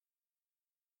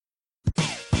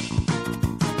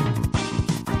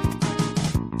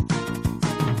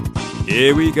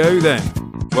Here we go then.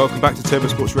 Welcome back to Turbo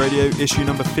Sports Radio, issue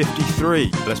number 53.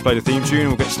 Let's play the theme tune and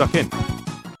we'll get stuck in.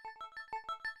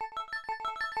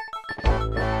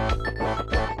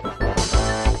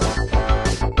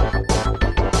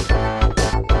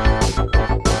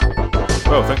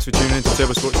 Well, thanks for tuning in to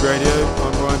Turbo Sports Radio.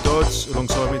 I'm Ryan Dodds.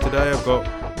 Alongside me today, I've got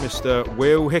Mr.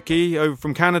 Will Hickey over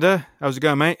from Canada. How's it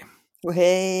going, mate? Well,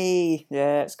 hey,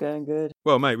 yeah, it's going good.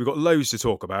 Well, mate, we've got loads to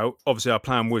talk about. Obviously, our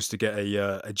plan was to get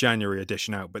a January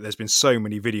edition out, but there's been so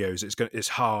many videos, it's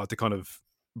hard to kind of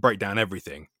break down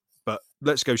everything. But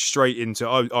let's go straight into,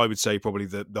 I would say, probably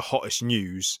the hottest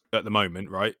news at the moment,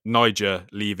 right? Nyjah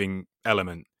leaving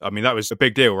Element. I mean, that was a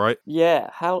big deal, right? Yeah,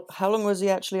 how long was he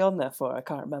actually on there for? I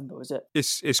can't remember, was it?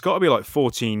 It's got to be like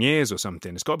 14 years or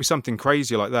something. It's got to be something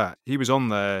crazy like that. He was on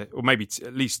there, or maybe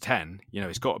at least 10. You know,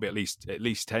 it's got to be at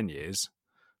least 10 years.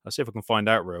 I'll see if I can find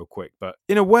out real quick. But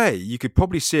in a way, you could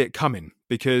probably see it coming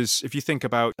because if you think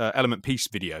about Element Peace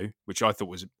video, which I thought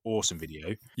was an awesome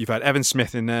video, you've had Evan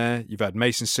Smith in there, you've had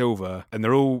Mason Silver, and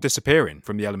they're all disappearing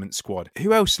from the Element squad.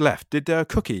 Who else left? Did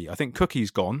Cookie? I think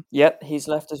Cookie's gone. Yep, he's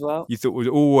left as well. You thought would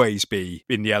always be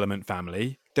in the Element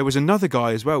family. There was another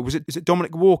guy as well. Is it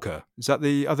Dominic Walker? Is that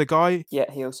the other guy? Yeah,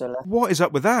 he also left. What is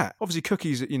up with that? Obviously,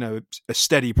 Cookie's, a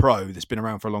steady pro that's been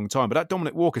around for a long time, but that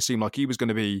Dominic Walker seemed like he was going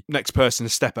to be next person to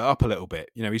step it up a little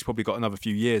bit. You know, he's probably got another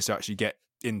few years to actually get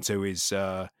into his,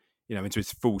 into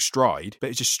his full stride. But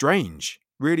it's just strange.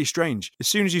 Really strange. As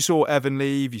soon as you saw Evan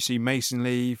leave, you see Mason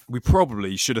leave, we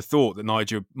probably should have thought that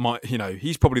Nyjah might,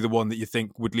 he's probably the one that you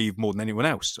think would leave more than anyone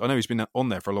else. I know he's been on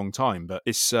there for a long time, but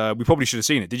it's we probably should have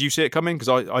seen it. Did you see it coming?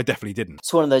 Because I definitely didn't.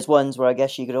 It's one of those ones where I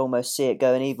guess you could almost see it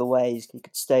going either way. He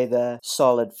could stay there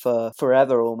solid for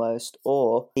forever almost,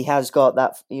 or he has got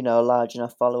that, a large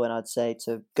enough following, I'd say,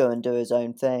 to go and do his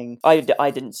own thing. I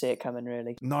didn't see it coming,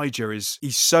 really. Nyjah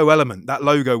he's so Element. That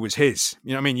logo was his.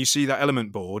 You know what I mean? You see that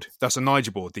Element board, that's a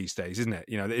Nyjah board these days, isn't it?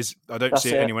 I don't see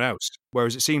it anyone else.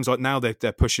 Whereas it seems like now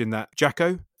they're pushing that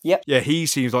Jacko. Yep. Yeah, he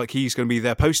seems like he's going to be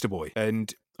their poster boy.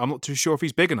 And I'm not too sure if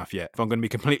he's big enough yet, if I'm going to be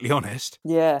completely honest.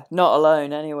 Yeah, not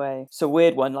alone anyway. It's a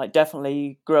weird one, like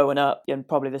definitely growing up, and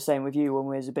probably the same with you when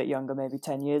we was a bit younger, maybe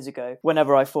 10 years ago.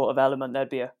 Whenever I thought of Element, there'd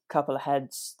be a couple of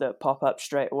heads that pop up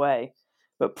straight away.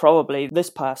 But probably this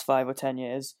past 5 or 10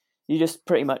 years, you just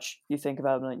pretty much, you think of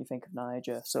Element, you think of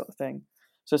Nyjah sort of thing.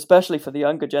 So especially for the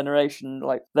younger generation,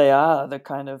 like they are the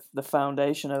kind of the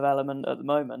foundation of Element at the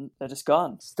moment, they're just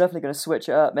gone. It's definitely going to switch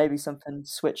it up. Maybe something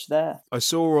switch there. I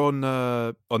saw on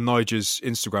Nyjah's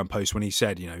Instagram post when he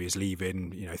said, he's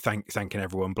leaving, thanking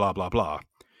everyone, blah, blah, blah.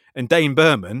 And Dane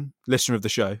Berman, listener of the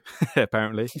show,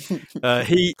 apparently,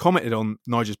 he commented on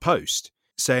Nyjah's post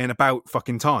saying about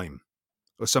fucking time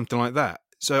or something like that.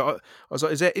 So I was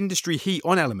like, is there industry heat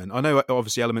on Element? I know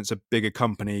obviously Element's a bigger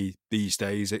company these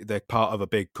days. They're part of a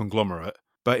big conglomerate.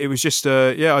 But it was just,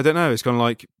 I don't know. It's kind of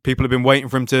like people have been waiting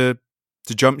for him to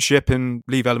jump ship and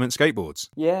leave Element skateboards.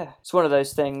 Yeah, it's one of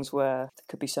those things where there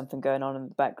could be something going on in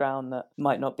the background that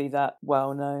might not be that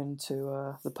well known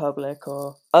to the public.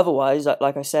 Or otherwise,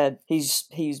 like I said,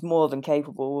 he's more than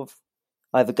capable of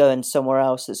either going somewhere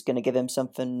else that's going to give him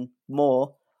something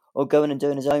more, or going and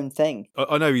doing his own thing.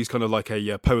 I know he's kind of like a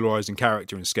polarising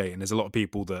character in skating. There's a lot of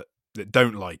people that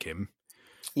don't like him.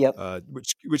 Yep.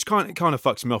 Which kind of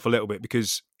fucks me off a little bit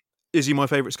because is he my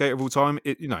favourite skater of all time?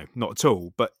 Not at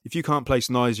all. But if you can't place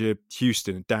Nyjah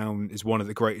Huston down as one of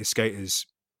the greatest skaters,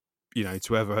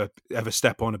 to ever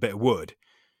step on a bit of wood,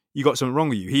 you got something wrong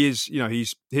with you. He is,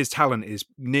 his talent is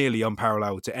nearly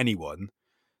unparalleled to anyone.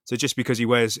 So just because he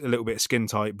wears a little bit of skin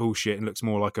tight bullshit and looks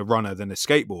more like a runner than a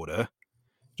skateboarder,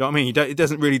 do you know what I mean? It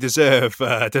doesn't really deserve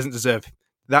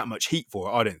that much heat for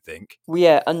it, I don't think. Well,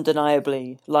 yeah,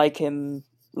 undeniably, like him,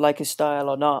 like his style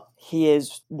or not, he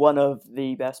is one of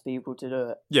the best people to do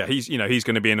it. Yeah, he's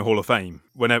going to be in the Hall of Fame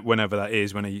whenever that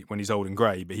is, when he's old and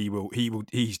grey. But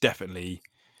he's definitely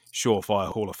surefire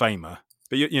Hall of Famer.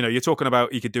 But you're talking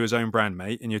about he could do his own brand,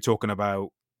 mate, and you're talking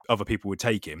about other people would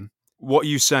take him. What are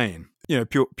you saying?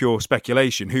 Pure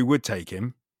speculation. Who would take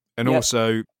him? And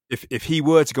also, if he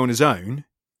were to go on his own,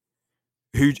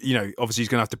 who, obviously he's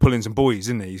going to have to pull in some boys,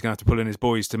 isn't he? He's going to have to pull in his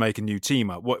boys to make a new team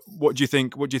up. What do you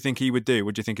think? What do you think he would do?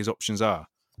 What do you think his options are?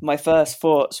 My first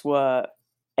thoughts were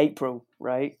April,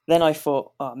 right? Then I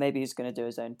thought, maybe he's going to do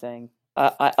his own thing.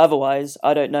 Otherwise,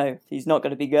 I don't know. He's not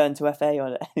going to be going to FA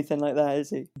or anything like that,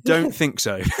 is he? Don't think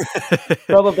so.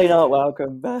 Probably not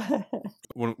welcome.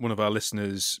 One of our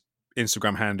listeners'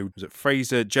 Instagram handle was it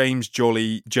Fraser James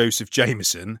Jolly Joseph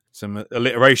Jameson. Some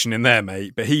alliteration in there,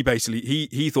 mate. But he basically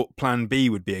he thought Plan B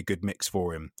would be a good mix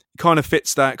for him. It kind of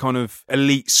fits that kind of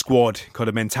elite squad kind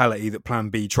of mentality that Plan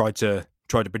B tried to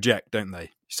try to project, don't they?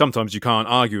 Sometimes you can't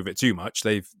argue with it too much.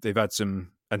 They've had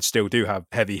some, and still do have,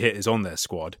 heavy hitters on their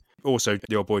squad. Also,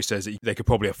 the old boy says that they could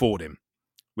probably afford him,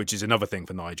 which is another thing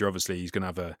for Niger. Obviously, he's going to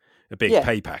have a big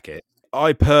pay packet.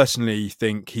 I personally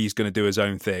think he's going to do his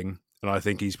own thing, and I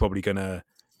think he's probably going to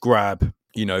grab,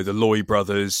 the Loy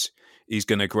brothers. He's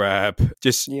going to grab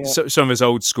just some of his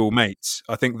old school mates.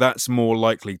 I think that's more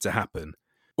likely to happen.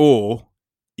 Or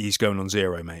he's going on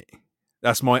zero, mate.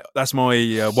 That's my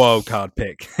wild card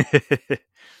pick.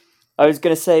 I was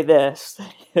going to say this.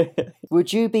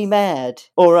 Would you be mad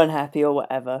or unhappy or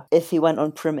whatever if he went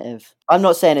on Primitive? I'm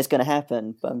not saying it's going to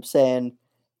happen, but I'm saying,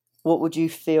 what would you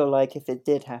feel like if it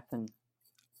did happen?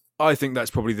 I think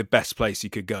that's probably the best place he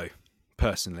could go,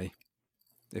 personally,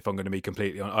 if I'm going to be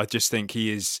completely honest. I just think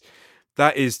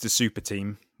that is the super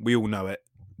team. We all know it.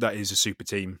 That is a super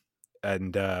team.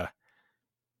 And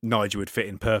Nigel would fit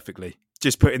in perfectly.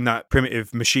 Just putting that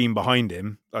Primitive machine behind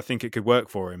him, I think it could work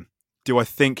for him. Do I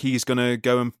think he's going to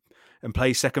go and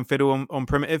play second fiddle on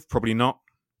Primitive? Probably not.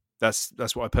 That's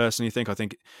what I personally think. I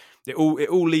think it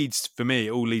all leads, for me,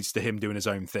 it all leads to him doing his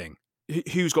own thing.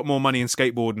 Who's got more money in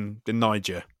skateboarding than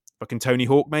Niger? Fucking Tony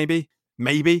Hawk, maybe?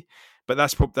 But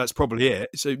that's probably it.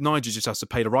 So Niger just has to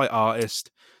pay the right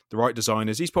artist, the right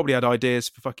designers. He's probably had ideas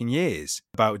for fucking years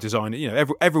about design.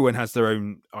 Everyone has their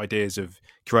own ideas of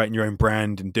creating your own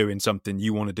brand and doing something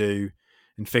you want to do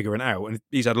and figuring it out. And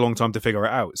he's had a long time to figure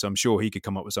it out. So I'm sure he could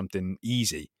come up with something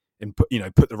easy and put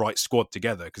the right squad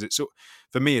together. Because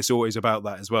for me, it's always about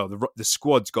that as well. The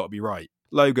squad's got to be right.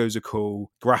 Logos are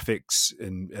cool, graphics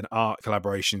and art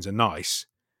collaborations are nice,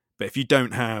 but if you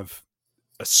don't have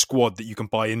a squad that you can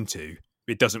buy into,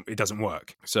 it doesn't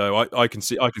work. So I can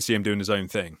see him doing his own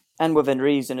thing, and within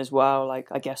reason as well. Like,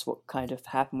 I guess what kind of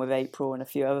happened with April and a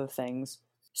few other things,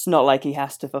 it's not like he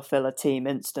has to fulfill a team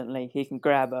instantly. He can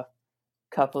grab a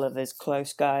couple of his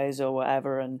close guys or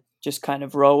whatever and just kind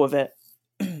of roll with it,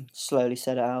 slowly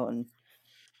set it out and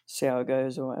see how it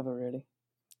goes or whatever, really.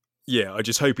 Yeah, I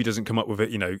just hope he doesn't come up with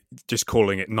it, just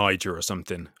calling it Niger or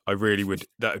something. I really would.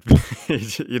 That,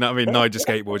 you know what I mean? Niger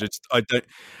skateboard.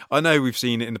 I know we've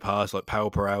seen it in the past, like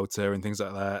Pal Peralta and things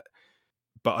like that.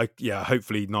 But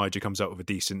hopefully Niger comes up with a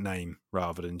decent name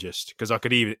rather than just, because I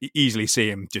could easily see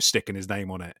him just sticking his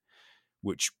name on it,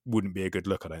 which wouldn't be a good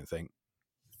look, I don't think.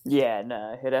 Yeah,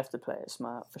 no, he'd have to play it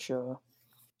smart for sure.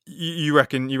 You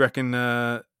reckon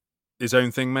his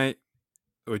own thing, mate?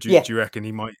 Or do you reckon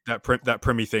he might that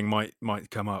Primi thing might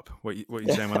come up? What are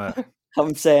you saying with that?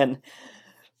 I'm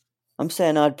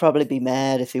saying I'd probably be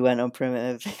mad if he went on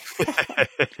Primitive.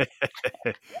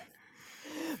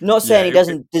 Not saying he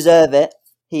doesn't deserve it.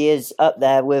 He is up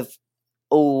there with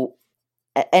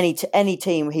any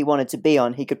team he wanted to be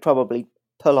on. He could probably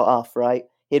pull it off, right?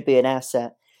 He'd be an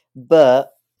asset.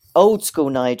 But old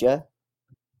school Niger,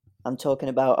 I'm talking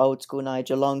about old school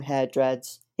Niger, long hair,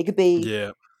 dreads. He could be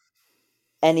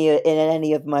in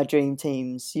any of my dream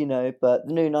teams, but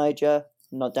the new Niger,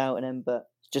 I'm not doubting him, but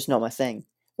it's just not my thing.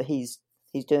 But he's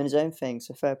doing his own thing,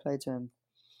 so fair play to him.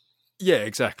 Yeah,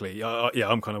 exactly.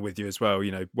 I'm kind of with you as well.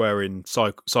 Wearing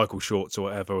cycle shorts or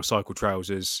whatever, or cycle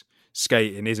trousers,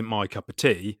 skating isn't my cup of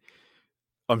tea.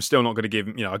 I'm still not going to give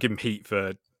him, I'll give him heat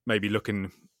for maybe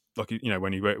looking like,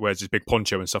 when he wears his big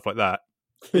poncho and stuff like that.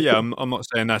 But yeah, I'm not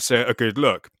saying that's a good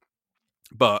look,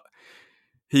 but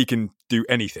he can do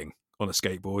anything on a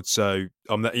skateboard. So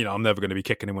I'm never going to be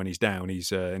kicking him when he's down.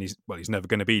 He's never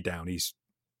going to be down. He's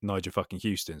Niger fucking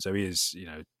Houston. So he is,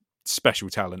 special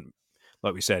talent.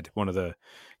 Like we said, one of the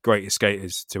greatest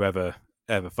skaters to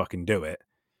ever fucking do it.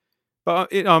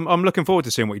 But I'm looking forward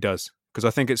to seeing what he does, because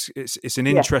I think it's an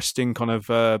interesting kind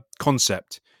of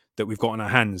concept that we've got in our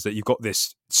hands, that you've got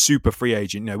this super free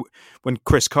agent. When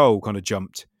Chris Cole kind of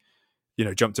jumped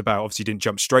about, obviously didn't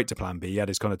jump straight to Plan B. He had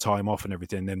his kind of time off and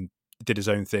everything, then did his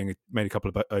own thing, made a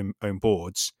couple of own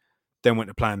boards, then went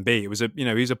to Plan B. It was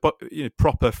he's a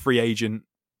proper free agent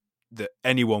that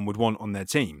anyone would want on their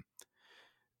team.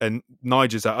 And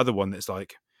Niger's that other one that's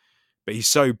like, but he's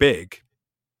so big,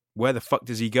 where the fuck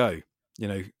does he go?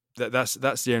 That's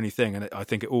the only thing. And I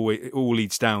think it all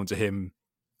leads down to him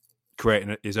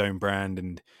creating his own brand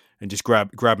and just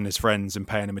grabbing his friends and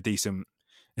paying him a decent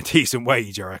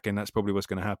wage. I reckon that's probably what's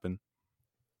going to happen.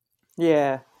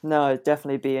 Yeah, no, it'd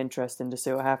definitely be interesting to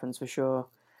see what happens for sure.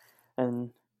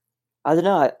 And I don't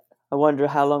know. I wonder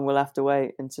how long we'll have to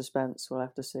wait in suspense. We'll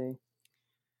have to see.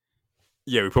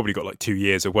 Yeah, we've probably got like 2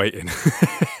 years of waiting.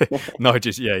 No,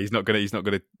 he's not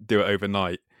gonna do it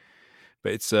overnight.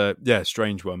 But it's a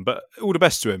strange one. But all the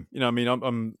best to him.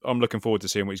 I'm looking forward to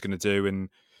seeing what he's going to do. And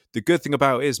the good thing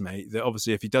about it is, mate, that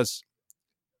obviously if he does,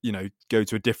 go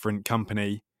to a different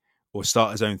company or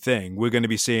start his own thing, we're going to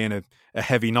be seeing a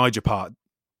heavy Nigel part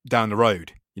down the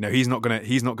road. You know, he's not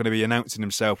gonna be announcing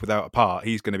himself without a part.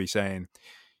 He's going to be saying,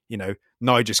 you know,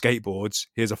 Nigel skateboards.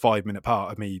 Here's a 5-minute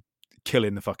part of me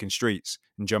killing the fucking streets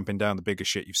and jumping down the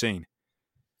biggest shit you've seen.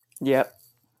 Yep.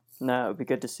 No, it would be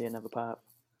good to see another part.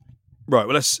 Right.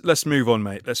 Well, let's move on,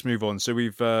 mate. Let's move on. So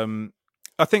we've,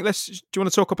 I think do you want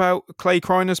to talk about Clay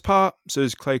Kreiner's part? So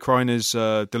there's Clay Kreiner's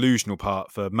delusional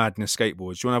part for Madness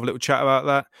Skateboards. Do you want to have a little chat about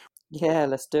that? Yeah,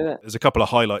 let's do it. There's a couple of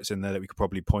highlights in there that we could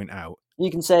probably point out. You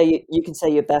can say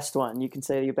your best one. You can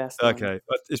say your best one. Okay.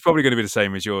 It's probably going to be the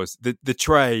same as yours. The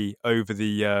tray over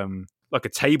the like a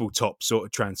tabletop sort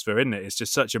of transfer, isn't it? It's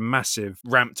just such a massive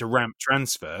ramp to ramp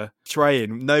transfer. Tray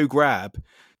in, no grab.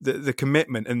 The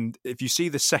commitment, and if you see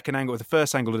the second angle, the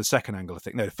first angle or the second angle, I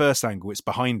think, no, the first angle, it's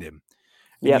behind him.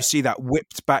 And you see that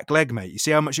whipped back leg, mate. You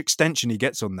see how much extension he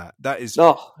gets on that. That is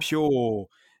pure.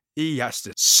 He has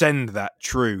to send that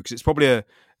true, because it's probably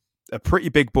a pretty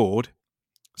big board.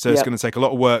 So it's going to take a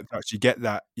lot of work to actually get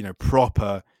that, you know,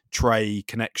 proper tray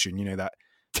connection, you know, that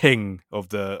ting of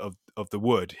the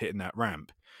wood hitting that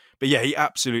ramp. But yeah, he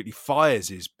absolutely fires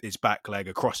his back leg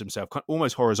across himself,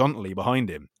 almost horizontally behind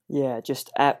him. Yeah, just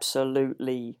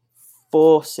absolutely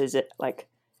forces it, like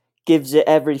gives it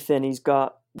everything he's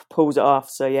got, pulls it off.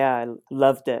 So yeah, I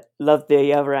loved it. Loved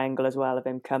the other angle as well of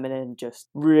him coming in, just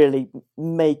really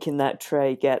making that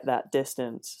tray get that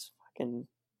distance.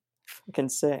 Fucking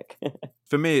sick.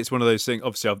 For me, it's one of those things.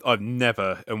 Obviously, I've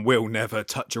never and will never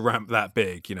touch a ramp that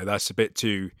big. You know, that's a bit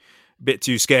too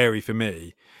scary for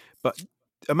me. But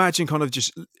imagine kind of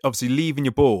just obviously leaving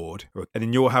your board, and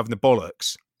then you're having the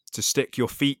bollocks to stick your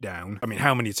feet down. I mean,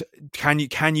 how many can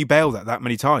you bail that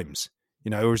many times?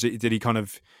 You know, or did he kind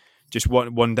of just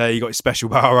one day he got his special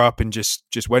power up and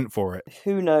just went for it?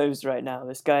 Who knows right now?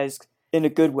 This guy's in a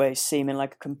good way seeming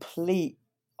like a complete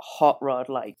hot rod,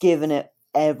 like giving it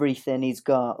everything he's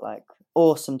got, like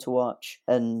awesome to watch.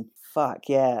 And fuck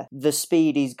yeah, the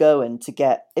speed he's going to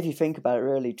get, if you think about it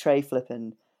really, tray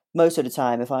flipping, most of the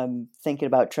time if I'm thinking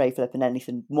about tray flipping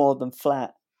anything more than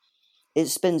flat, it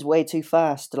spins way too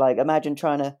fast. Like imagine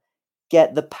trying to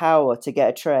get the power to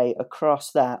get a tray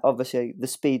across that. Obviously the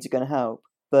speeds are going to help,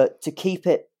 but to keep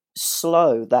it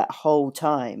slow that whole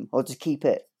time, or to keep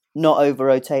it not over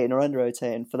rotating or under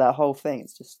rotating for that whole thing,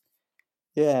 it's just,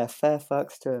 yeah, fair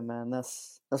fucks to him, man.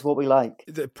 That's what we like.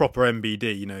 The proper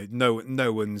MBD, you know,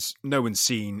 no one's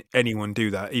seen anyone do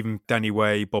that. Even Danny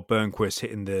Way, Bob Burnquist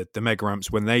hitting the mega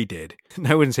ramps when they did.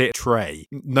 No one's hit a tray,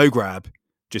 no grab,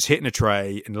 just hitting a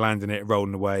tray and landing it,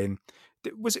 rolling away. And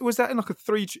was that in like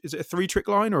is it a 3-trick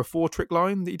line or a 4-trick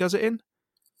line that he does it in?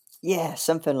 Yeah,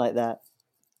 something like that.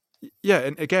 Yeah,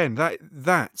 and again,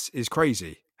 that is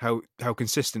crazy. How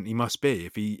consistent he must be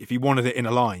if he wanted it in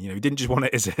a line. You know, he didn't just want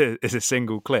it as a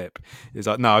single clip. He's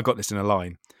like, no, I got this in a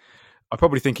line. I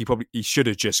probably think he should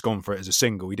have just gone for it as a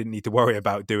single. He didn't need to worry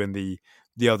about doing the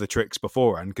other tricks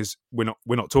beforehand, because we're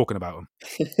not talking about them.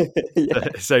 Yeah.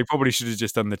 So he probably should have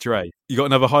just done the tray. You got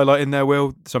another highlight in there,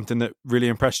 Will? Something that really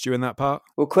impressed you in that part?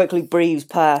 We'll quickly breeze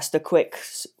past a quick,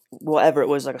 whatever it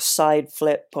was, like a side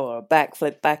flip or a back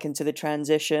flip back into the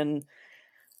transition,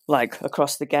 like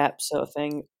across the gap sort of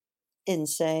thing.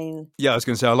 Insane. Yeah, I was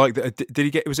going to say, I like that. Did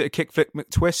he get? Was it a kickflip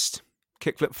McTwist?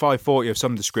 Kickflip 540 of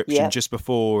some description, just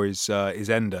before his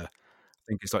ender. I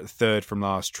think it's like the third from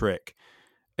last trick.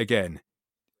 Again,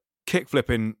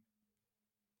 kickflipping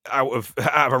out of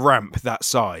a ramp that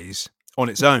size on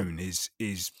its own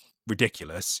is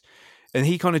ridiculous. And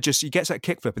he kind of he gets that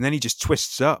kickflip and then he just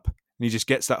twists up and he just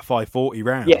gets that 540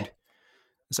 round. Yeah.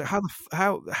 It's like,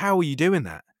 how are you doing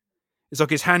that? It's like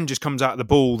his hand just comes out of the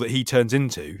ball that he turns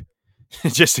into.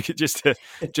 just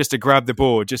to grab the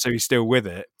board, just so he's still with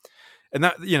it. And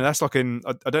that, you know, that's like I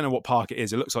don't know what park it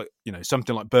is. It looks like, you know,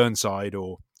 something like Burnside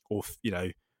or you know,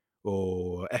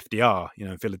 or FDR, you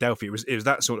know, in Philadelphia. It was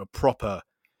that sort of proper,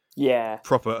 you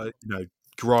know,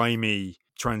 grimy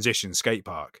transition skate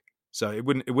park. So it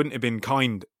wouldn't have been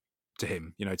kind to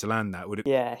him, you know, to land that, would it?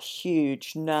 Yeah,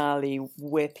 huge, gnarly,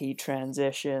 whippy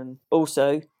transition.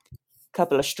 Also,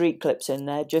 couple of street clips in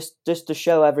there just to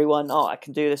show everyone, I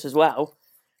can do this as well.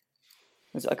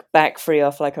 It's like a back three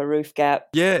off like a roof gap.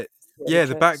 Yeah,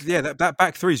 the back, that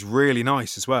back three is really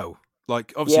nice as well.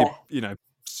 Like obviously, you know,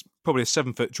 probably a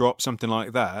 7-foot drop, something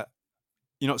like that.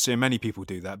 You're not seeing many people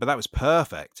do that, but that was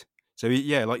perfect. So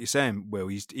like you're saying, Will,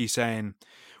 he's saying,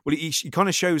 well, he kind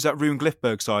of shows that Rune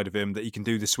Glifberg side of him, that he can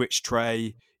do the switch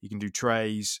tray, he can do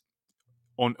trays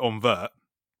on vert.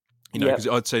 You know, because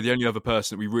I'd say the only other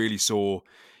person that we really saw,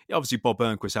 obviously Bob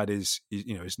Burnquist had his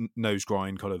you know, his nose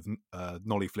grind kind of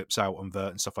nollie flips out on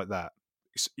vert and stuff like that.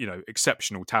 You know,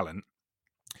 exceptional talent.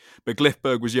 But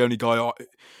Glifberg was the only guy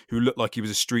who looked like he was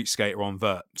a street skater on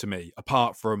vert to me,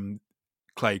 apart from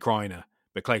Clay Kreiner.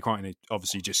 But Clay Kreiner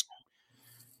obviously just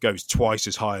goes twice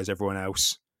as high as everyone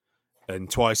else and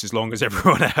twice as long as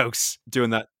everyone else,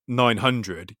 doing that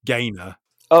 900 gainer.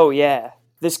 Oh, yeah.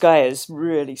 This guy is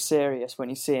really serious when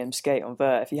you see him skate on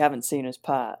vert. If you haven't seen his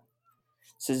part,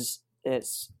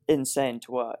 it's insane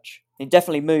to watch. He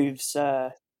definitely moves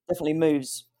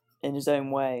in his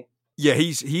own way. Yeah,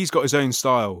 he's got his own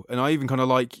style, and I even kind of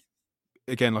like,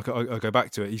 again, like I go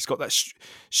back to it. He's got that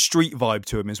street vibe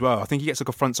to him as well. I think he gets like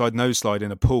a frontside nose slide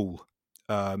in a pool,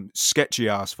 sketchy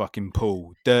ass fucking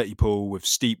pool, dirty pool with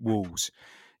steep walls.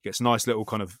 He gets a nice little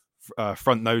kind of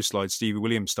front nose slide, Stevie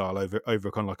Williams style, over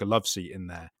kind of like a love seat in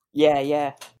there.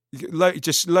 Yeah.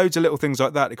 Just loads of little things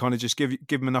like that to kind of just give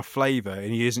him enough flavour,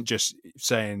 and he isn't just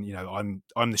saying, you know,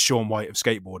 I'm the Shaun White of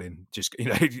skateboarding. Just, you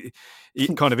know, he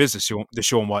kind of is the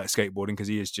Shaun White of skateboarding, because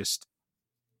he is just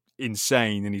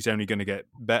insane, and he's only going to get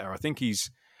better. I don't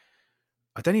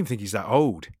even think he's that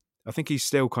old. I think he's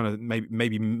still kind of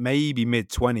maybe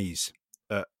mid-20s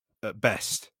at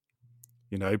best.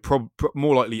 You know,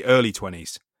 more likely early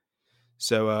 20s.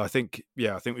 So I think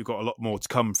we've got a lot more to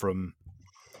come from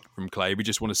Clay. We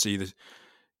just want to see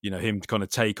him kind of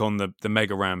take on the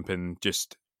mega ramp and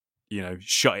just, you know,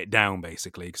 shut it down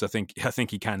basically, because I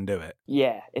think he can do it.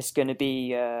 Yeah, it's going to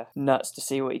be nuts to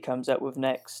see what he comes up with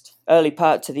next. Early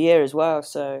part to the year as well,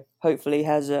 so hopefully he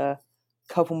has a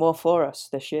couple more for us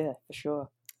this year for sure.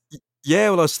 Yeah,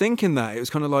 well, I was thinking that it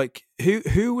was kind of like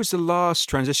who was the last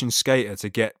transition skater to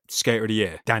get Skater of the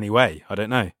Year? Danny Way. I don't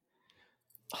know.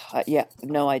 Yeah,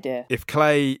 no idea. If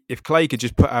Clay could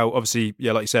just put out, obviously,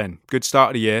 yeah, like you're saying, good start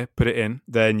of the year, put it in.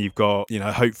 Then you've got, you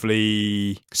know,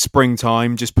 hopefully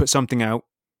springtime, just put something out.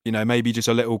 You know, maybe just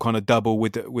a little kind of double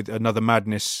with another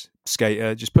Madness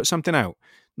skater. Just put something out.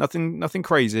 Nothing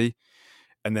crazy,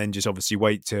 and then just obviously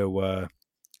wait till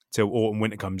autumn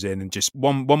winter comes in, and just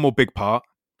one more big part.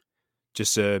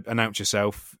 Just announce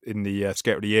yourself in the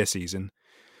Skater of the Year season.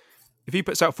 If he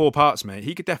puts out 4 parts, mate,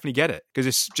 he could definitely get it, because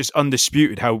it's just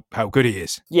undisputed how good he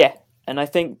is. Yeah, and I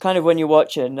think kind of when you're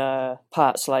watching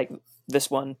parts like this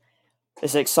one,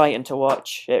 it's exciting to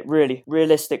watch. It really,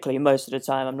 realistically, most of the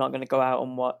time, I'm not going to go out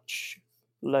and watch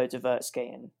loads of vert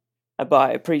skating, but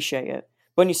I appreciate it.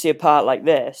 When you see a part like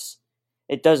this,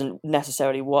 it doesn't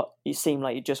necessarily you seem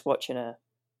like you're just watching a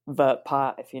vert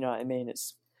part, if you know what I mean.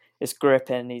 It's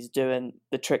gripping. He's doing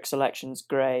the trick selection's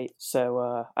great,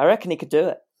 so I reckon he could do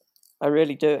it. I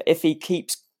really do. If he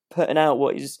keeps putting out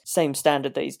what his same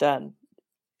standard that he's done,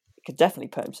 he could definitely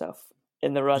put himself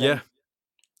in the running. Yeah,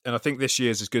 and I think this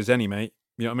year's as good as any, mate.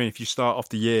 You know what I mean? If you start off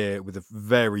the year with a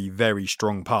very, very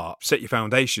strong part, set your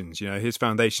foundations. You know, his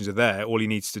foundations are there. All he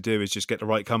needs to do is just get the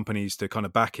right companies to kind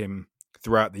of back him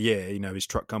throughout the year. You know, his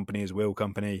truck company, his wheel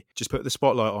company, just put the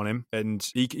spotlight on him, and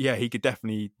he could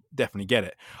definitely get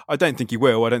it. I don't think he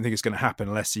will. I don't think it's going to happen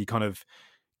unless he kind of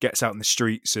gets out in the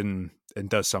streets and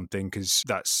does something, because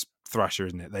that's Thrasher,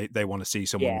 isn't it? They want to see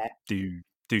someone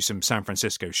do some San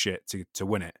Francisco shit to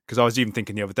win it. Because I was even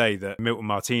thinking the other day that Milton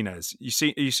Martinez, you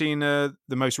seen the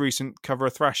most recent cover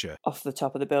of Thrasher? Off the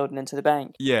top of the building into the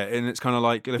bank. Yeah, and it's kind of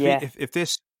like, if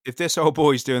this old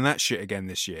boy's doing that shit again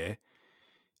this year,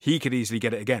 he could easily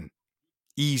get it again.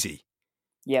 Easy.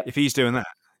 Yep. If he's doing that,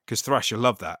 because Thrasher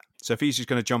love that. So if he's just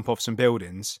going to jump off some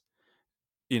buildings,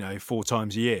 you know, 4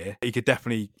 times a year, he could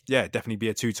definitely be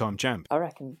a 2-time champ. I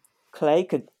reckon Clay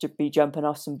could be jumping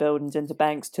off some buildings into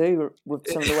banks too, with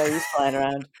some of the way he's flying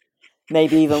around.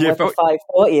 Maybe even with a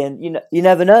 540, and you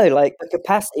never know. Like the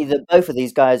capacity that both of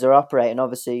these guys are operating.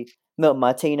 Obviously, Milton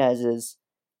Martinez is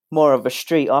more of a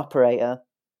street operator,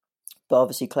 but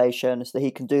obviously Clay's shown us that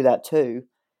he can do that too.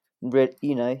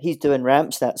 You know, he's doing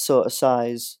ramps that sort of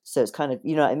size, so it's kind of,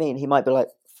 you know what I mean. He might be like,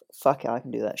 "Fuck it, I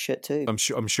can do that shit too."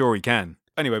 I'm sure he can.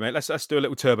 Anyway, mate, let's do a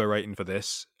little turbo rating for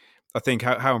this. I think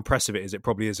how impressive it is. It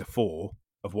probably is a 4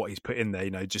 of what he's put in there.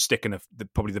 You know, just sticking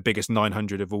probably the biggest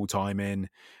 900 of all time in,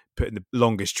 putting the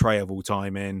longest tray of all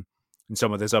time in, and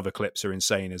some of those other clips are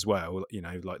insane as well. You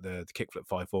know, like the kickflip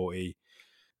 540.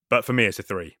 But for me, it's a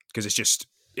 3, because it's just,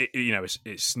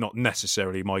 it's not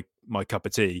necessarily my cup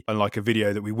of tea. Unlike a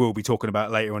video that we will be talking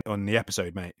about later on the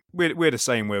episode, mate. We're the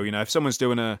same, Will. You know, if someone's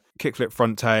doing a kickflip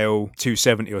front tail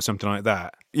 270 or something like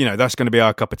that, you know, that's going to be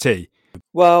our cup of tea.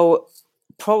 Well,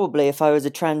 probably if I was a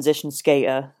transition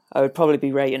skater, I would probably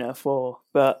be rating it a 4,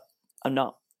 but I'm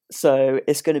not. So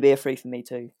it's going to be a 3 for me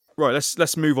too. Right,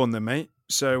 let's move on then, mate.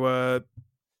 So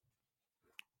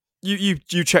you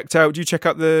checked out? Do you check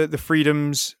out the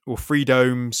Freedoms or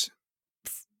Freedomes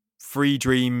Free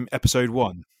Dream episode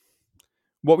 1?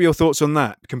 What were your thoughts on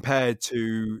that compared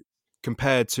to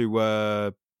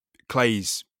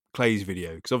Clay's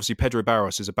video, because obviously Pedro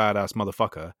Barros is a badass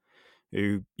motherfucker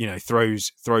who, you know,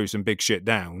 throws some big shit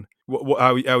down.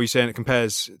 How are you saying it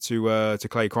compares to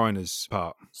Clay Kreiner's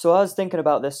part? So I was thinking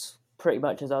about this pretty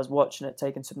much as I was watching it,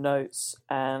 taking some notes,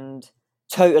 and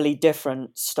totally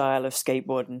different style of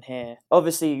skateboarding here.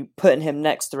 Obviously, putting him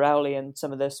next to Rowley and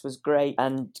some of this was great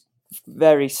and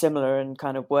very similar in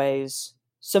kind of ways.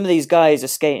 Some of these guys are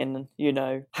skating, you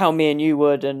know, how me and you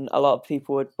would, and a lot of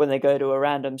people would when they go to a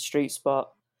random street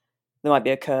spot. There might be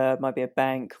a curb, might be a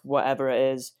bank, whatever it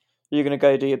is. You're going to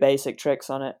go do your basic tricks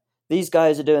on it. These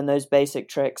guys are doing those basic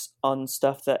tricks on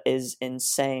stuff that is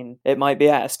insane. It might be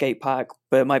at a skate park,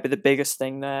 but it might be the biggest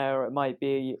thing there, or it might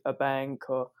be a bank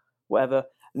or whatever.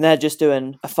 And they're just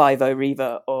doing a 5-0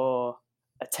 reaver or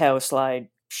a tail slide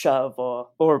shove or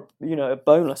you know, a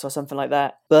boneless or something like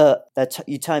that. But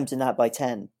you times in that by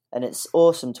 10. And it's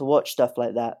awesome to watch stuff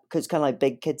like that because it's kind of like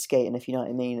big kid skating, if you know what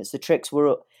I mean. It's the tricks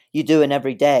you're doing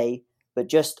every day, but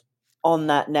just on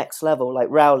that next level. Like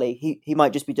Rowley, he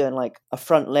might just be doing like a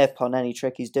front lip on any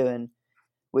trick he's doing,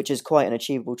 which is quite an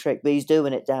achievable trick, but he's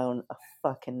doing it down a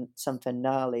fucking something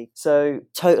gnarly. So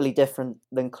totally different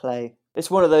than Clay.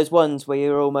 It's one of those ones where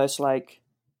you're almost like,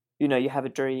 you know, you have a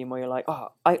dream where you're like, oh,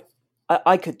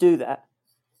 I could do that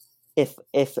if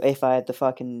I had the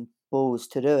fucking balls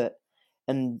to do it.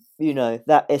 And, you know,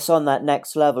 that it's on that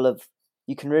next level of,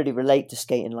 you can really relate to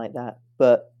skating like that,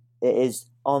 but it is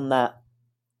on that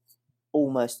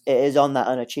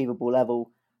unachievable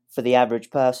level for the average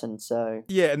person. So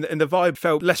yeah, and the vibe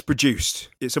felt less produced.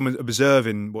 It's someone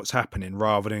observing what's happening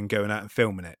rather than going out and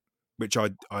filming it, which I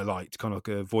liked, kind of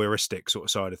like a voyeuristic sort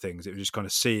of side of things. It was just kind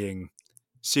of seeing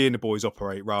the boys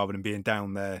operate rather than being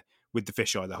down there with the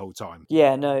fisheye the whole time.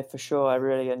 Yeah, no, for sure. I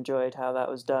really enjoyed how that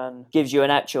was done. Gives you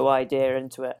an actual idea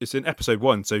into it. It's in episode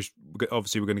 1, so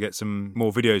obviously we're going to get some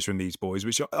more videos from these boys,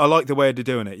 which I like the way they're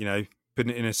doing it, you know.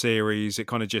 Putting it in a series, it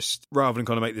kind of just, rather than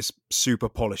kind of make this super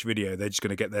polished video, they're just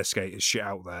going to get their skaters shit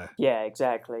out there. Yeah,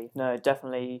 exactly. No,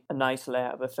 definitely a nice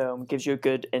layout of a film. Gives you a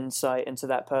good insight into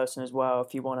that person as well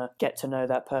if you want to get to know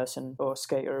that person or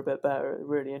skater a bit better.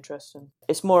 Really interesting.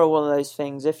 It's more of one of those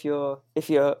things, if you're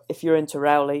into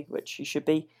Rowley, which you should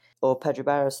be, or Pedro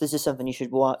Barros, this is something you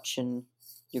should watch and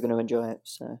you're going to enjoy it.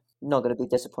 So not going to be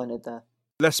disappointed there.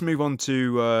 Let's move on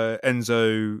to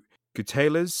Enzo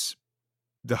Gutierrez.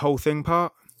 The whole thing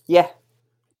part? Yeah.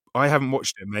 I haven't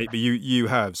watched it, mate, but you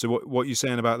have. So what are you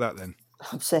saying about that then?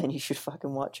 I'm saying you should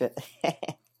fucking watch it.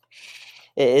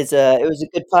 It was a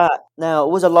good part. Now, it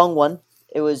was a long one.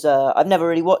 It was, I've never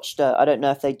really watched, I don't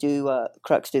know if they do,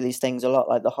 Crux do these things a lot,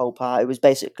 like the whole part. It was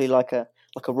basically like a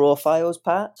raw files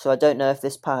part. So I don't know if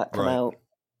this part come out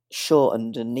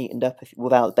shortened and neatened up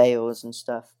without bales and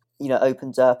stuff. You know,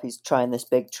 opens up, he's trying this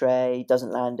big tray,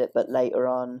 doesn't land it, but later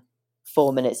on,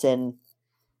 4 minutes in,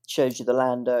 shows you the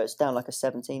lander. It's down like a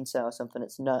 17 cell or something.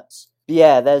 It's nuts. But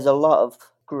yeah, there's a lot of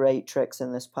great tricks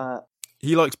in this part.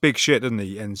 He likes big shit, doesn't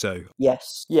he, Enzo?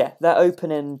 Yes. Yeah, that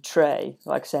opening tray,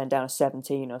 like saying down a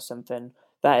 17 or something,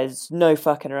 that is no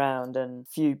fucking around, and a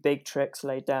few big tricks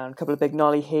laid down. A couple of big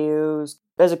nollie heels.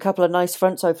 There's a couple of nice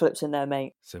frontside flips in there,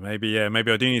 mate. So maybe I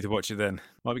do need to watch it then.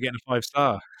 Might be getting a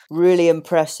 5-star. Really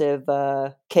impressive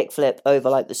kickflip over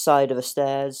like the side of the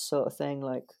stairs sort of thing.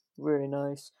 Like, really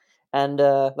nice. And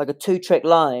like a 2-trick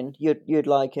line, you'd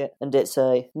like it. And it's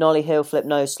a nollie heel flip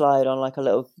nose slide on like a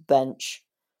little bench,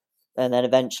 and then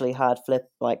eventually hard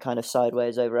flip like kind of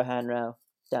sideways over a handrail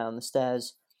down the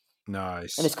stairs.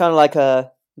 Nice. And it's kind of like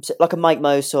a Mike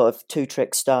Moe sort of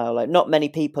 2-trick style. Like, not many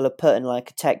people are putting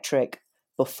like a tech trick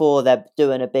before they're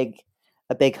doing a big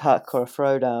huck or a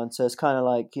throwdown. So it's kind of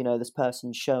like, you know, this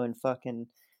person's showing fucking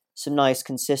some nice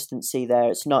consistency there.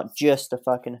 It's not just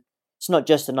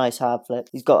a nice hard flip.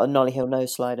 He's got a nollie heel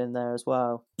nose slide in there as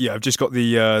well. Yeah, I've just got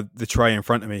the tray in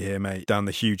front of me here, mate, down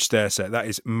the huge stair set. That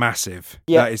is massive.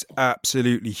 Yeah. That is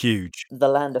absolutely huge. The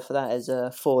lander for that is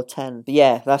a 410. But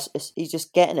yeah, he's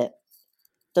just getting it.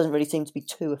 Doesn't really seem to be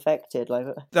too affected. Like,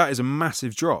 that is a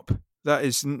massive drop. That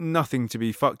is nothing to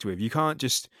be fucked with. You can't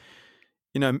just,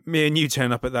 you know, me and you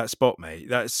turn up at that spot, mate.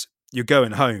 You're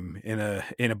going home in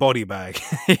a body bag.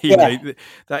 you know,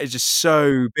 that is just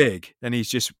so big, and he's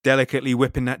just delicately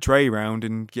whipping that tray round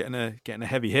and getting a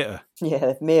heavy hitter.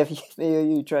 Yeah, if me or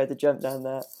you tried to jump down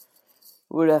that,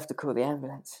 we'd have to call the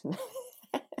ambulance.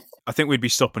 I think we'd be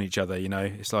stopping each other. You know,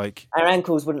 it's like our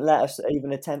ankles wouldn't let us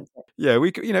even attempt it. Yeah,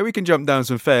 we can jump down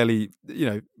some fairly, you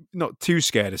know, not too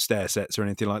scared of stair sets or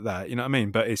anything like that. You know what I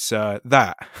mean? But it's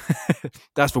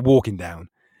that's for walking down.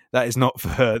 That's not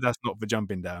for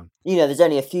jumping down. You know, there's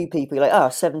only a few people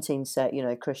like, 17 set, you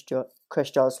know, Chris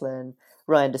Joslin,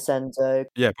 Ryan DeCenzo.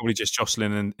 Yeah, probably just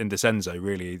Jocelyn and DeCenzo,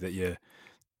 really, that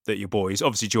that your boys,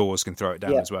 obviously Jaws can throw it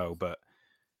down as well, but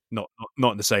not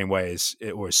in the same way as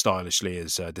or as stylishly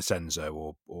as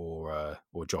DeCenzo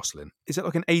or Jocelyn. Is it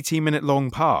like an 18-minute long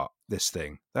part? This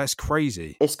thing, that's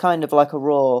crazy. It's kind of like a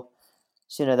Raw.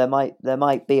 So, there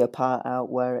might be a part out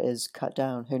where it is cut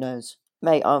down. Who knows,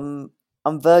 mate? I'm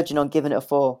verging on giving it a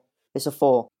 4. It's a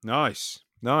 4. Nice.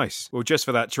 Well, just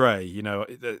for that tray,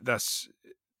 that's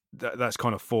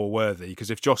kind of 4 worthy.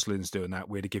 Because if Jocelyn's doing that,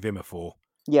 we'd give him a 4.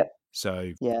 Yep.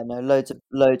 So yeah, no,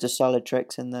 loads of solid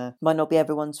tricks in there. Might not be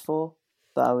everyone's 4,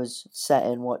 but I was set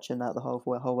in watching that the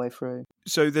whole way through.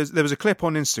 So there was a clip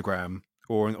on Instagram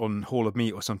or on Hall of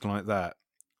Meat or something like that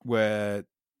where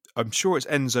I'm sure it's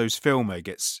Enzo's filmer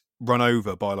gets run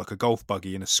over by like a golf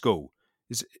buggy in a school.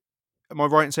 Am I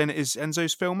right in saying it is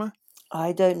Enzo's filmer?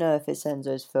 I don't know if it's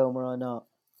Enzo's filmer or not,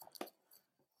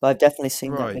 but I've definitely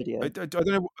seen that video. I don't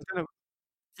know.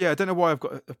 Yeah, I don't know why I've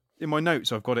got in my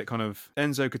notes. I've got it kind of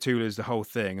Enzo Catula is the whole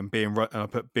thing, and I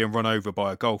put being run over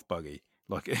by a golf buggy,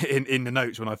 like in the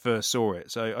notes when I first saw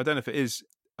it. So I don't know if it is.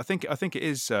 I think it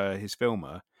is his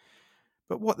filmer.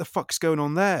 But what the fuck's going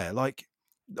on there? Like,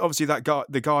 obviously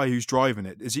the guy who's driving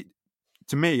it, is he?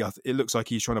 To me, it looks like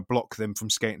he's trying to block them from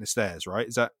skating the stairs. Right?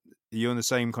 Are you on the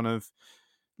same kind of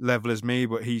level as me?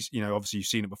 But he's, obviously you've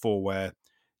seen it before where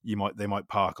they might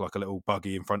park like a little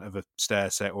buggy in front of a stair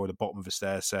set or the bottom of a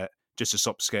stair set just to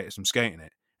stop skaters from skating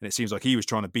it. And it seems like he was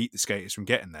trying to beat the skaters from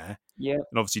getting there. Yeah.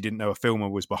 And obviously didn't know a filmer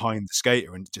was behind the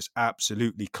skater and just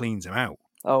absolutely cleans him out.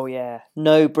 Oh yeah.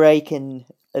 No braking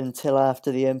until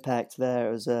after the impact there.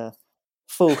 It was a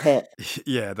full hit.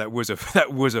 Yeah, that was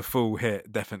a full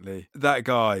hit, definitely. That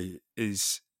guy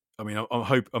is, I mean,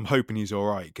 I'm hoping he's all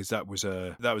right, because that was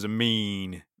a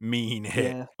mean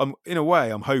hit. Yeah. In a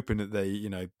way, I'm hoping that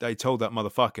they told that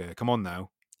motherfucker, come on now,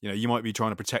 you might be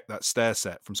trying to protect that stair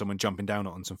set from someone jumping down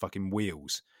it on some fucking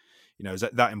wheels. Is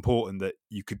that important that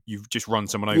you've just run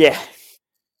someone over? Yeah.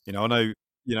 I know,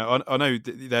 I know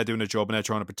they're doing a job and they're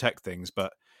trying to protect things,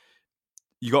 but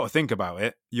you got to think about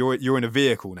it. You're in a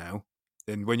vehicle now,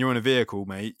 and when you're in a vehicle,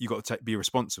 mate, you got to be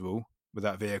responsible with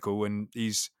that vehicle, and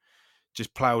he's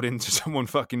just ploughed into someone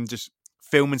fucking just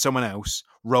filming someone else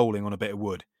rolling on a bit of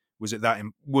wood. Was it that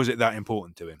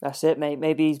important to him? That's it, mate.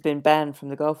 Maybe he's been banned from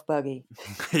the golf buggy.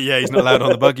 Yeah, he's not allowed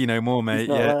on the buggy no more, mate. He's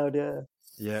not allowed, yeah.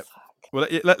 Yeah. Well,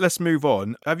 let's move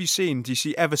on. Do you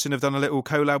see Everson have done a little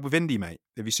collab with Indy, mate?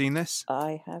 Have you seen this?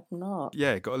 I have not.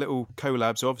 Yeah, got a little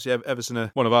collab. So obviously Everson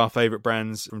are one of our favourite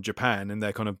brands from Japan, and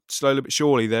they're kind of slowly but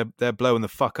surely they're blowing the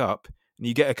fuck up. And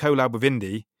you get a collab with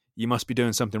Indy, you must be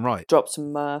doing something right. Drop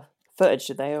some footage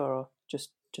today, or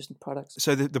just products?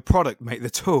 So the product, mate, the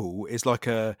tool is like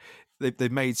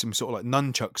they've made some sort of like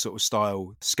nunchuck sort of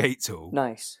style skate tool.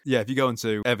 Nice. Yeah, if you go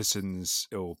onto Everson's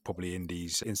or probably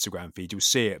Indy's Instagram feed, you'll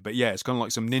see it. But yeah, it's kind of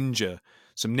like some ninja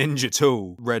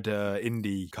tool, red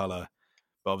Indy color,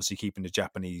 but obviously keeping the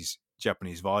Japanese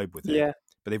vibe with it. Yeah.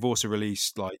 But they've also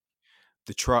released like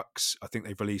the trucks. I think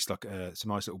they've released like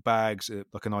some nice little bags,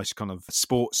 like a nice kind of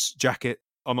sports jacket.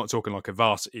 I'm not talking like a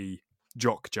varsity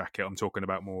jock jacket. I'm talking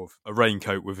about more of a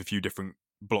raincoat with a few different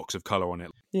blocks of colour on it.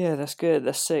 Yeah, that's good.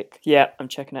 That's sick. Yeah, I'm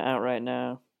checking it out right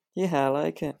now. Yeah, I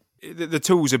like it. The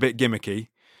tool's a bit gimmicky,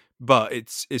 but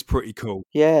it's pretty cool.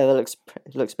 Yeah, it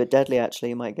looks a bit deadly, actually.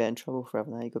 You might get in trouble for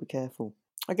having that. You've got to be careful.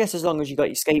 I guess as long as you got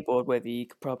your skateboard with you,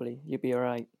 you'll be all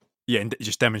right. Yeah, and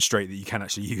just demonstrate that you can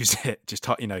actually use it. Just,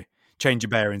 change your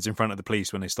bearings in front of the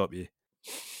police when they stop you.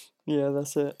 Yeah,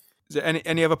 that's it. Is there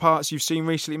any other parts you've seen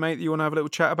recently, mate, that you want to have a little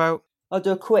chat about? I'll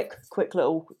do a quick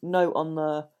little note on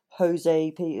the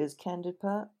Jose Peters candid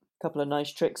part. A couple of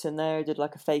nice tricks in there. He did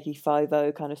like a fakey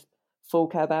 5-0 kind of full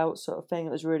cab out sort of thing.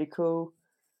 It was really cool.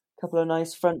 A couple of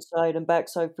nice front side and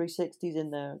backside 360s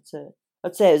in there.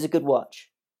 I'd say it was a good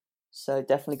watch. So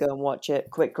definitely go and watch it.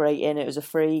 Quick rating. It was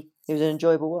an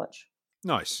enjoyable watch.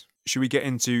 Nice. Should we get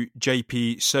into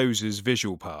JP Souza's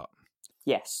visual part?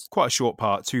 Yes. Quite a short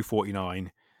part,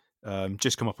 2:49.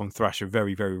 Just come up on Thrasher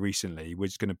very, very recently. We're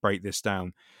just going to break this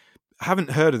down. I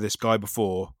haven't heard of this guy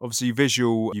before. Obviously,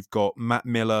 visual. You've got Matt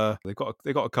Miller. They've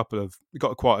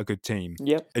got quite a good team.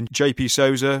 Yep. And JP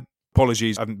Souza.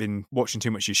 Apologies, I haven't been watching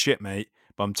too much of your shit, mate.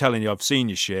 But I'm telling you, I've seen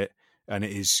your shit, and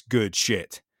it is good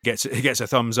shit. It gets a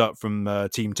thumbs up from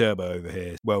Team Turbo over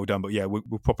here. Well done. But yeah, we'll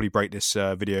probably break this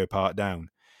video part down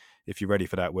if you're ready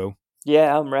for that, Will.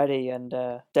 Yeah, I'm ready, and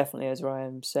definitely, as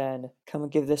Ryan saying, come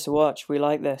and give this a watch. We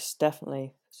like this,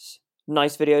 definitely.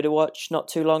 Nice video to watch, not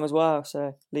too long as well,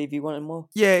 so leave you wanting more.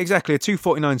 Yeah, exactly. A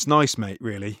 2:49's nice, mate,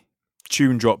 really.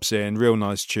 Tune drops in, real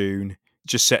nice tune,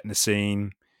 just setting the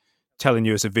scene, telling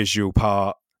you it's a visual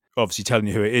part, obviously telling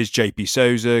you who it is, JP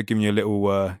Souza, giving you a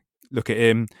little look at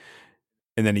him,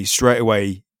 and then he straight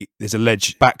away, there's a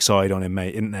ledge backside on him,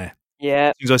 mate, isn't there? Yeah.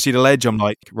 As soon as I see the ledge, I'm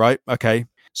like, right, okay.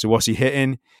 So what's he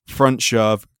hitting? Front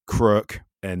shove, crook,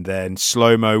 and then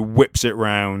slow-mo whips it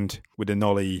round with a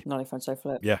nollie. Nollie frontside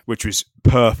flip. Yeah, which was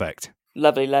perfect.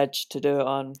 Lovely ledge to do it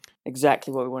on.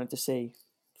 Exactly what we wanted to see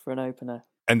for an opener.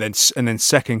 And then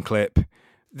second clip.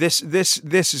 This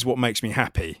is what makes me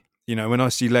happy. You know, when I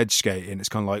see ledge skating, it's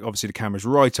kind of like, obviously the camera's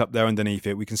right up there underneath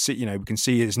it. We can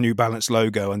see his New Balance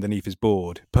logo underneath his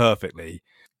board perfectly.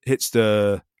 Hits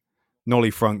the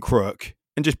nollie front crook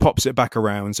and just pops it back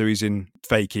around, so he's in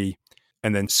fakie,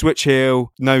 and then switch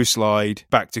heel, no slide,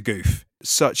 back to goof.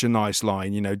 Such a nice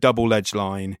line, you know, double ledge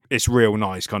line. It's real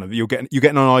nice, kind of. You're getting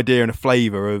an idea and a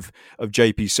flavour of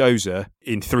JP Souza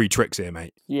in 3 tricks here,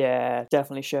 mate. Yeah,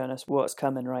 definitely showing us what's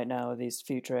coming right now with these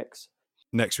few tricks.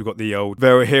 Next, we've got the old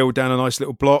Vera heel down a nice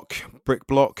little brick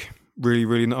block. Really,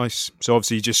 really nice. So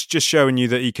obviously just showing you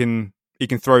that he can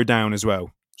throw down as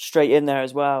well. Straight in there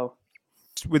as well.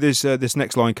 With his this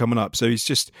next line coming up, so he's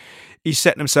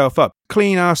setting himself up.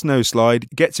 Clean ass no slide,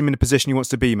 gets him in the position he wants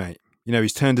to be, mate. You know,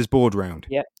 he's turned his board round,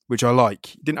 Yep. which I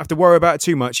like. Didn't have to worry about it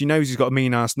too much. He knows he's got a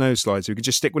mean ass no slide, so he can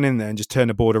just stick one in there and just turn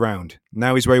the board around.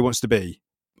 Now he's where he wants to be.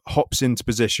 Hops into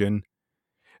position,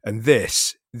 and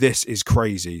this is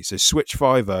crazy. So switch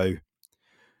 5-0,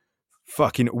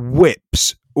 fucking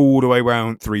whips all the way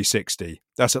round 360.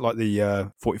 That's at like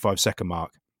the 45-second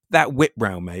mark. That whip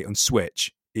round, mate, on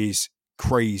switch is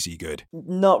crazy good.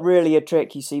 Not really a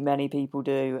trick you see many people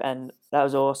do, and that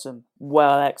was awesome.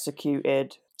 Well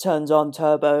executed. Turns on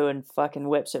turbo and fucking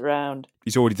whips it round.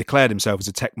 He's already declared himself as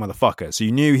a tech motherfucker, so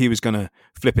you knew he was going to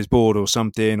flip his board or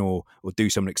something, or do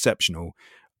something exceptional.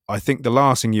 I think the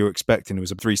last thing you were expecting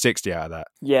was a 360 out of that.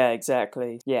 Yeah,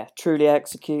 exactly. Yeah, truly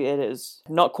executed. It was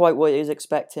not quite what he was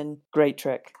expecting. Great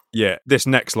trick. Yeah, this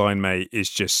next line, mate,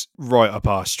 is just right up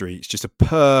our street. It's just a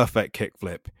perfect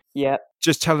kickflip. Yeah.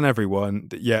 Just telling everyone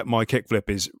that, yeah, my kickflip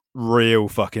is real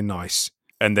fucking nice.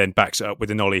 And then backs it up with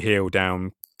a nollie heel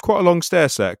down quite a long stair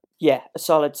set. Yeah, a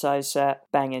solid size set,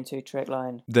 bang into trick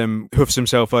line. Then hoofs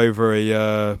himself over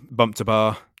a bump to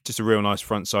bar, just a real nice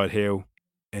front side heel.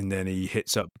 And then he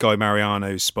hits up Guy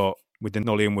Mariano's spot with the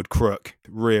nollie inward crook,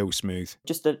 real smooth.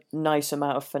 Just a nice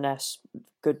amount of finesse,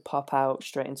 good pop out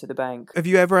straight into the bank. Have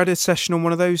you ever had a session on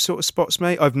one of those sort of spots,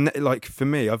 mate? For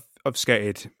me, I've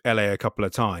skated LA a couple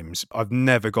of times. I've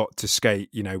never got to skate,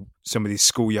 you know, some of these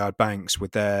schoolyard banks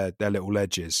with their little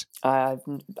ledges. I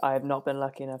have not been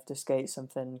lucky enough to skate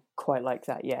something quite like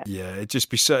that yet. Yeah, it'd just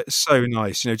be so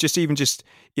nice, you know.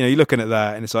 You're looking at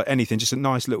that and it's like anything, just a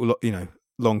nice little, you know,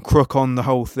 long crook on the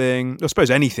whole thing. I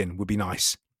suppose anything would be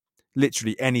nice.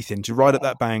 Literally anything to ride up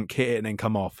that bank, hit it, and then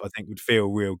come off. I think would feel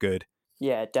real good.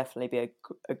 Yeah, definitely be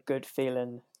a good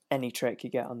feeling. Any trick you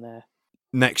get on there.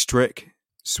 Next trick.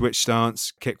 Switch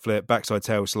stance, kickflip, backside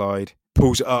tail slide,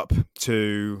 pulls it up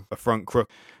to a front crook.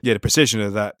 Yeah, the precision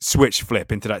of that switch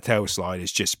flip into that tail slide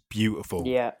is just beautiful.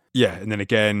 Yeah. Yeah, and then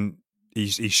again,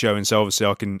 he's showing, so obviously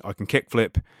I can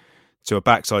kickflip to a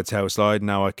backside tail slide.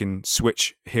 Now I can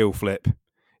switch heel flip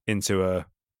into a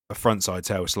frontside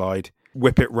tail slide,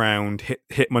 whip it round,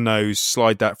 hit my nose,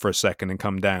 slide that for a second and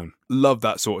come down. Love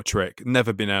that sort of trick.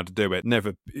 Never been able to do it.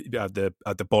 Never had the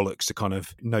bollocks to kind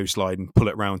of nose slide and pull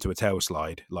it round to a tail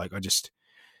slide. Like, I just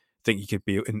think you could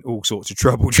be in all sorts of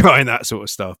trouble trying that sort of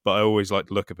stuff, but I always like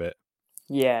the look of it.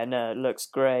 Yeah, no, it looks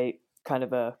great. Kind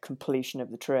of a completion of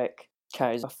the trick.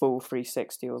 Carries a full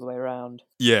 360 all the way around.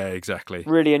 Yeah, exactly.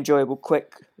 Really enjoyable,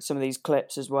 quick. Some of these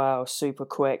clips as well, super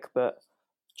quick, but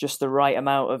just the right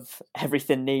amount of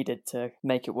everything needed to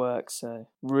make it work. So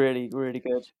really, really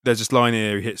good. There's this line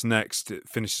here he hits next. It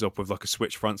finishes up with like a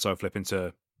switch frontside flip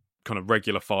into kind of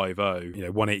regular 5-0, you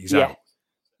know, 180s out.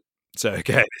 So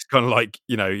again, it's kind of like,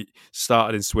 you know,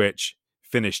 started in switch,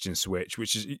 finished in switch,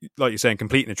 which is, like you're saying,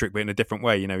 completing a trick, but in a different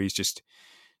way. You know, he's just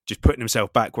putting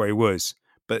himself back where he was.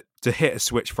 But to hit a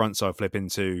switch frontside flip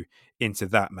into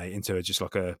that, mate, into just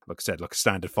like I said, like a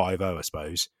standard 5-0, I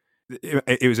suppose.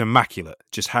 It was immaculate,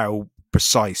 just how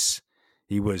precise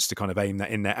he was to kind of aim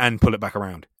that in there and pull it back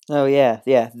around. Oh, yeah.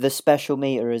 The special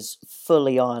meter is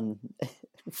fully on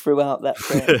throughout that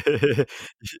frame.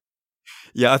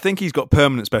 Yeah, I think he's got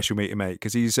permanent special meter, mate,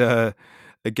 because he's,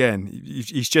 again,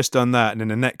 he's just done that. And then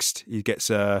the next, he gets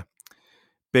a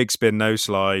big spin, no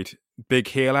slide, big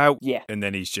heel out. Yeah. And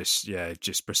then he's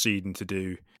just proceeding to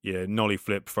do, nollie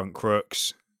flip, front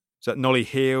crooks. Is that nollie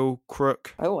heel,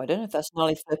 crook? Oh, I don't know if that's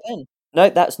nollie flip in.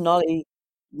 No, that's nollie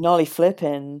flip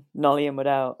in, nollie inward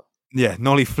out. Yeah,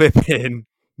 nollie flip in,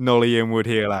 nollie inward,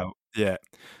 heel out. Yeah.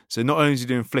 So not only is he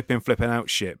doing flipping out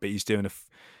shit, but he's doing a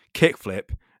kick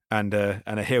flip and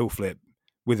a heel flip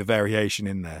with a variation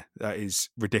in there. That is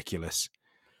ridiculous.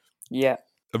 Yeah.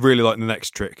 I really like the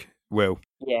next trick, Will.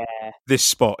 Yeah. This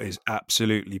spot is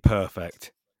absolutely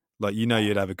perfect. Like, you'd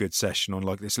have a good session on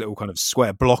like this little kind of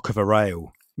square block of a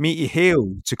rail. Meet your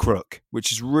heel to crook,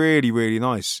 which is really, really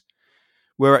nice.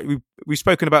 We've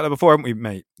spoken about that before, haven't we,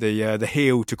 mate? The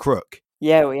heel to crook.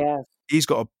 Yeah, we have. He's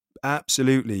got to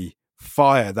absolutely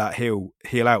fire that heel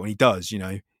out, and he does.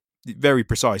 Very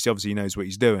precise. Obviously, he knows what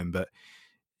he's doing, but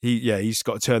he's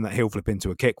got to turn that heel flip into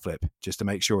a kick flip just to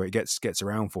make sure it gets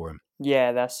around for him.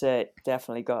 Yeah, that's it.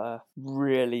 Definitely got to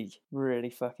really, really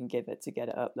fucking give it to get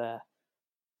it up there,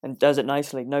 and does it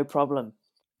nicely, no problem.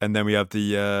 And then we have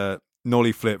the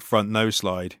nollie flip front nose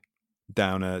slide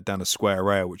down a square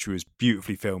rail, which was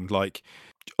beautifully filmed, like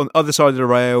on the other side of the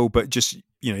rail, but just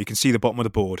you can see the bottom of the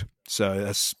board, so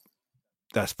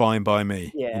that's fine by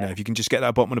me. Yeah. If you can just get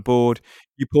that bottom of the board,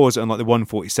 you pause it on like the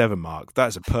 147 mark.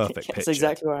 That's a perfect picture. That's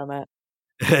exactly where I'm at.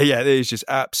 Yeah, it is just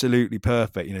absolutely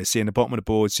perfect. Seeing the bottom of the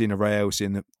board, seeing the rail,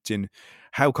 seeing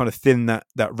how kind of thin that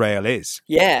rail is.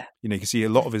 Yeah. You can see a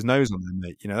lot of his nose on there,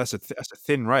 mate. That's a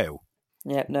thin rail.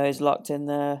 Yep, nose locked in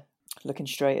there, looking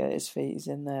straight at his feet. He's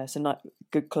in there. It's a nice,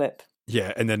 good clip.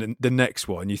 Yeah, and then the next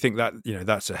one, you think that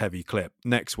that's a heavy clip.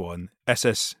 Next one,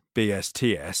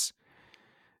 SSBSTS,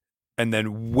 and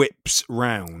then whips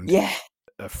round. Yeah,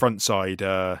 a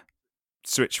frontside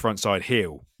switch, frontside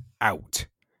heel out.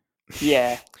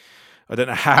 Yeah. I don't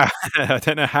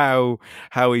know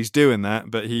how he's doing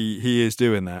that, but he is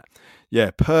doing that.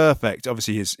 Yeah, perfect.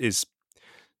 Obviously, his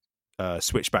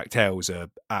switchback tails are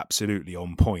absolutely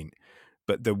on point.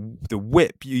 But the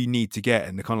whip you need to get,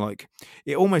 and the kind of like,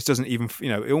 it almost doesn't even,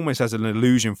 it almost has an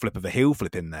illusion flip of a heel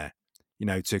flip in there,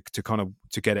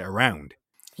 to get it around.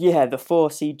 Yeah, the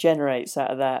force he generates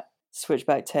out of that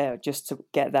switchback tail just to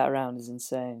get that around is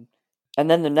insane. And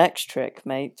then the next trick,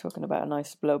 mate, talking about a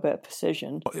nice little bit of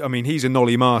precision. I mean, he's a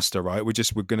nollie master, right? We're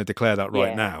going to declare that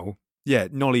right now. Yeah,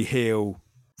 nollie heel,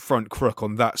 front crook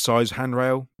on that size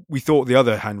handrail. We thought the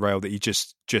other handrail that he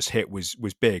just hit was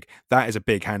big. That is a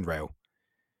big handrail.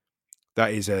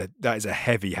 That is a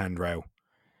heavy handrail.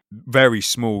 Very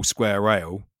small square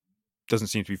rail. Doesn't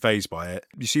seem to be fazed by it.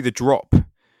 You see the drop,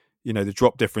 the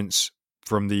drop difference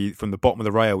from the bottom of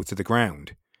the rail to the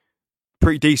ground.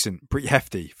 Pretty decent, pretty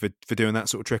hefty for doing that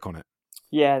sort of trick on it.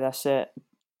 Yeah, that's it.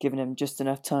 Giving him just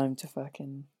enough time to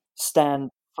fucking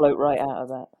float right out of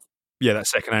that. Yeah, that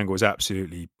second angle was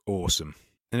absolutely awesome.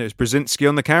 And it was Brzezinski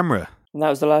on the camera. And that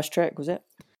was the last trick, was it?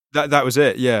 That was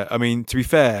it, yeah. I mean, to be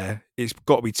fair, it's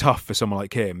got to be tough for someone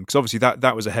like him, because obviously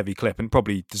that was a heavy clip and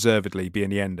probably deservedly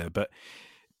being the ender, but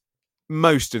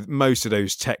most of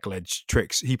those tech-led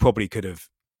tricks, he probably could have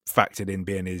factored in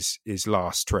being his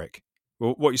last trick.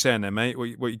 Well, what are you saying there, mate? What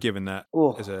are you giving that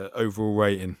as an overall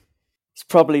rating? It's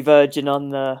probably verging on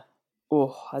the,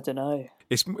 I don't know.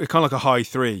 It's kind of like a high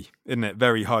 3, isn't it?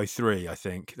 Very high 3, I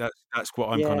think. That's what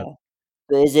I'm kind of...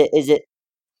 But is it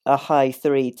a high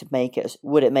 3 to make it?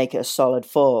 Would it make it a solid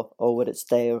 4, or would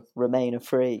it remain a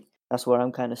 3? That's where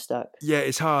I'm kind of stuck. Yeah,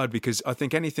 it's hard, because I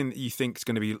think anything that you think is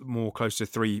going to be more close to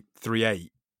 3.8,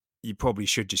 you probably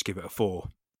should just give it a 4.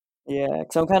 Yeah,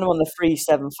 because I'm kind of on the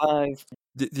 3.75.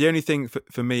 The only thing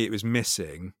for me it was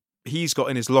missing, he's got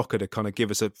in his locker to kind of give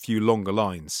us a few longer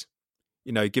lines.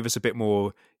 Give us a bit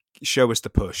more, show us the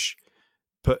push,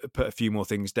 put a few more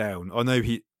things down. I know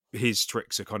his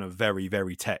tricks are kind of very,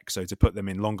 very tech, so to put them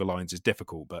in longer lines is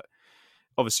difficult. But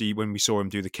obviously, when we saw him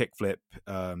do the kickflip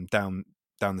down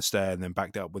the stair and then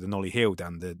backed up with a nollie heel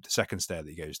down the second stair that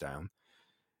he goes down,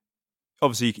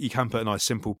 obviously he can put a nice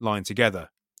simple line together.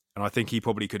 And I think he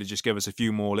probably could have just given us a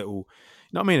few more little...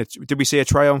 You know what I mean? Did we see a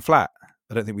tray on flat?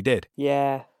 I don't think we did.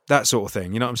 Yeah. That sort of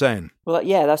thing. You know what I'm saying? Well,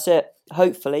 yeah, that's it.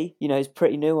 Hopefully, he's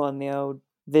pretty new on the old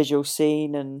visual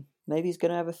scene, and maybe he's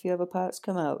going to have a few other parts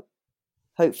come out.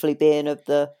 Hopefully being of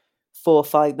the 4 or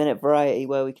 5 minute variety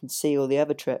where we can see all the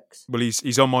other tricks. Well,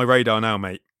 he's on my radar now,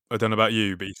 mate. I don't know about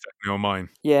you, but he's definitely on mine.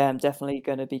 Yeah, I'm definitely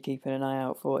going to be keeping an eye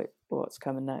out for what's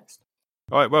coming next.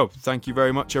 All right, well, thank you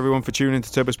very much, everyone, for tuning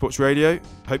into Turbo Sports Radio.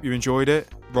 Hope you enjoyed it.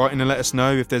 Write in and let us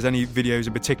know if there's any videos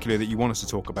in particular that you want us to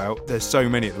talk about. There's so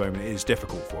many at the moment, it is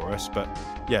difficult for us. But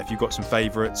yeah, if you've got some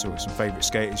favourites or some favourite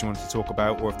skaters you want us to talk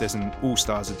about, or if there's an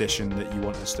All-Stars edition that you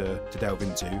want us to delve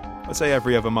into, I'd say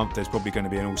every other month there's probably going to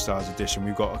be an All-Stars edition.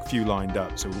 We've got a few lined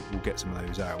up, so we'll get some of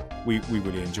those out. We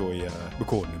really enjoy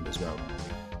recording them as well.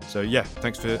 So yeah,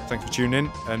 thanks for tuning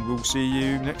in, and we'll see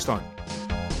you next time.